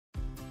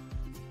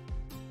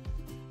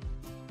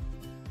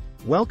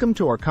Welcome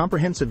to our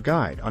comprehensive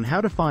guide on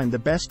how to find the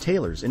best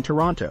tailors in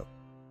Toronto.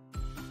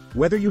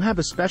 Whether you have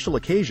a special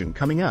occasion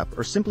coming up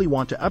or simply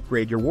want to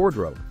upgrade your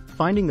wardrobe,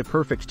 finding the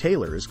perfect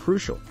tailor is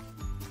crucial.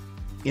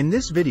 In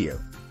this video,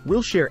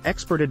 we'll share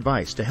expert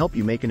advice to help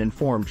you make an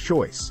informed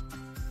choice.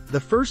 The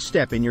first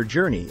step in your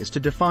journey is to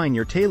define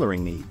your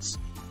tailoring needs.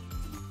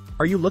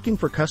 Are you looking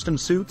for custom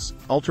suits,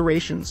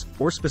 alterations,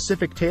 or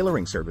specific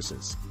tailoring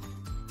services?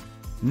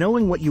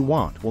 Knowing what you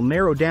want will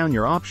narrow down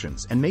your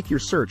options and make your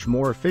search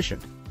more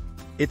efficient.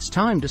 It's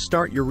time to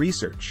start your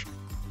research.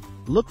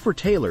 Look for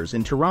tailors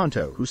in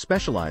Toronto who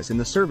specialize in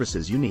the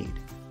services you need.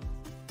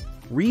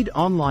 Read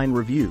online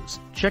reviews,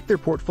 check their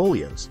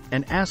portfolios,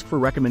 and ask for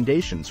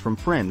recommendations from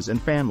friends and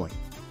family.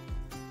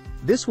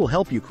 This will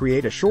help you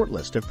create a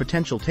shortlist of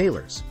potential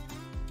tailors.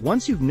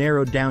 Once you've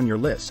narrowed down your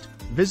list,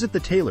 visit the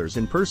tailors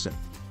in person.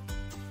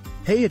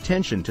 Pay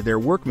attention to their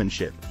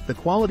workmanship, the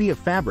quality of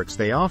fabrics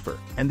they offer,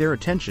 and their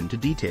attention to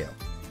detail.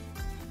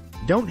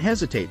 Don't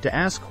hesitate to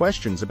ask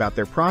questions about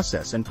their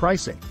process and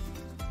pricing.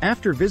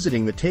 After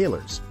visiting the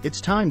tailors,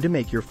 it's time to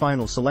make your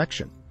final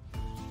selection.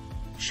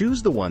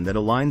 Choose the one that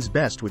aligns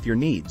best with your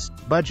needs,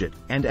 budget,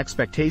 and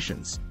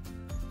expectations.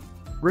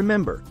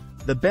 Remember,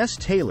 the best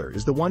tailor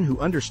is the one who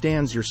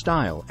understands your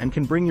style and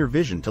can bring your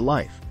vision to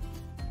life.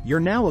 You're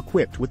now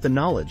equipped with the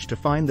knowledge to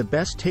find the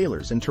best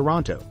tailors in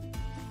Toronto.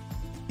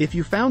 If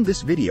you found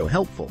this video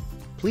helpful,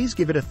 please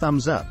give it a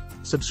thumbs up,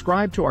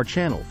 subscribe to our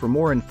channel for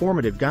more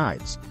informative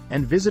guides,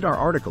 and visit our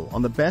article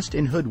on the Best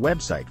in Hood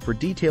website for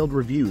detailed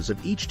reviews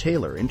of each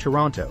tailor in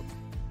Toronto.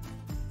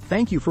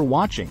 Thank you for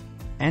watching,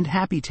 and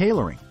happy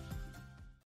tailoring!